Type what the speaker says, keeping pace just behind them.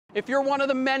If you're one of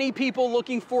the many people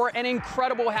looking for an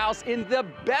incredible house in the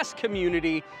best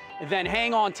community, then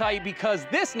hang on tight because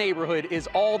this neighborhood is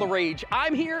all the rage.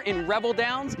 I'm here in Revell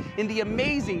Downs in the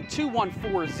amazing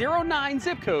 21409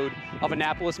 zip code of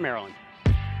Annapolis, Maryland.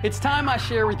 It's time I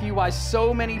share with you why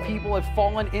so many people have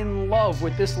fallen in love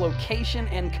with this location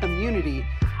and community,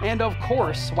 and of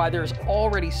course, why there's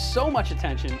already so much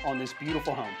attention on this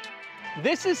beautiful home.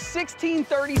 This is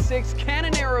 1636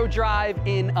 Cananaro Drive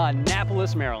in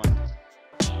Annapolis, Maryland.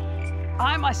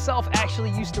 I myself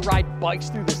actually used to ride bikes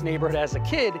through this neighborhood as a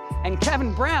kid, and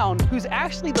Kevin Brown, who's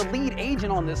actually the lead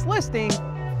agent on this listing,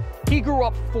 he grew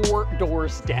up 4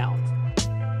 doors down.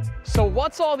 So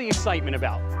what's all the excitement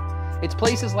about? It's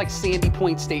places like Sandy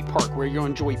Point State Park where you'll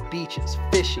enjoy beaches,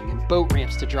 fishing, and boat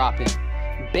ramps to drop in.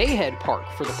 Bayhead Park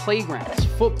for the playgrounds,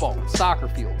 football and soccer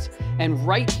fields, and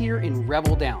right here in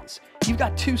Revell Downs, you've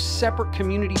got 2 separate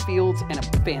community fields and a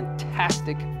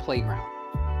fantastic playground.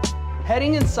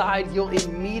 Heading inside, you'll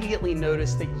immediately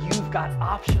notice that you've got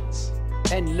options,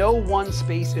 and no one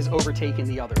space is overtaking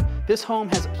the other. This home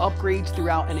has upgrades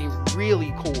throughout and a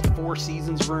really cool 4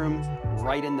 Seasons room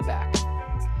right in the back.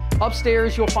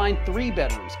 Upstairs, you'll find 3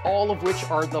 bedrooms, all of which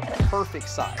are the perfect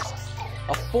size.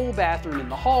 A full bathroom in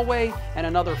the hallway, and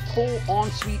another full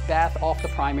ensuite bath off the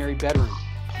primary bedroom.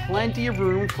 Plenty of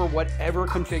room for whatever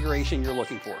configuration you're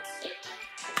looking for.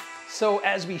 So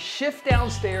as we shift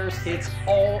downstairs, it's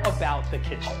all about the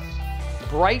kitchen.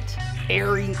 Bright,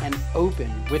 airy, and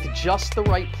open with just the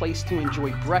right place to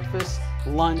enjoy breakfast,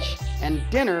 lunch, and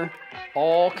dinner,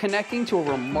 all connecting to a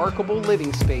remarkable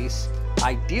living space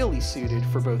ideally suited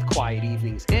for both quiet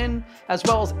evenings in, as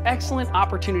well as excellent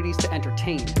opportunities to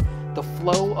entertain. The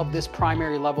flow of this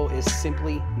primary level is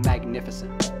simply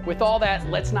magnificent. With all that,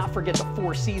 let's not forget the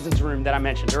 4 Seasons room that I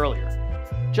mentioned earlier.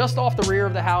 Just off the rear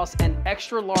of the house, an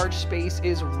extra large space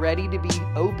is ready to be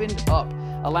opened up,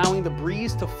 allowing the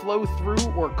breeze to flow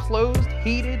through or closed,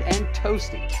 heated, and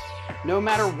toasting. No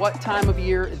matter what time of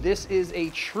year, this is a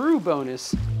true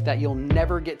bonus that you'll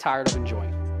never get tired of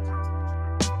enjoying.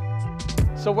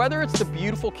 So whether it's the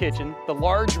beautiful kitchen, the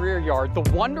large rear yard, the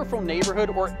wonderful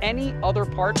neighborhood, or any other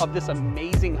part of this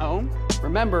amazing home,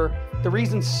 remember, the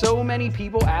reason so many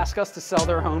people ask us to sell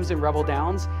their homes in Revell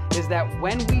Downs is that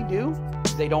when we do,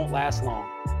 they don't last long.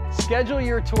 Schedule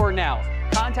your tour now.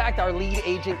 Contact our lead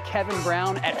agent, Kevin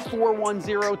Brown, at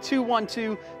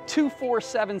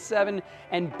 410-212-2477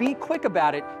 and be quick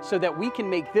about it so that we can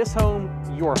make this home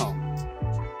your home.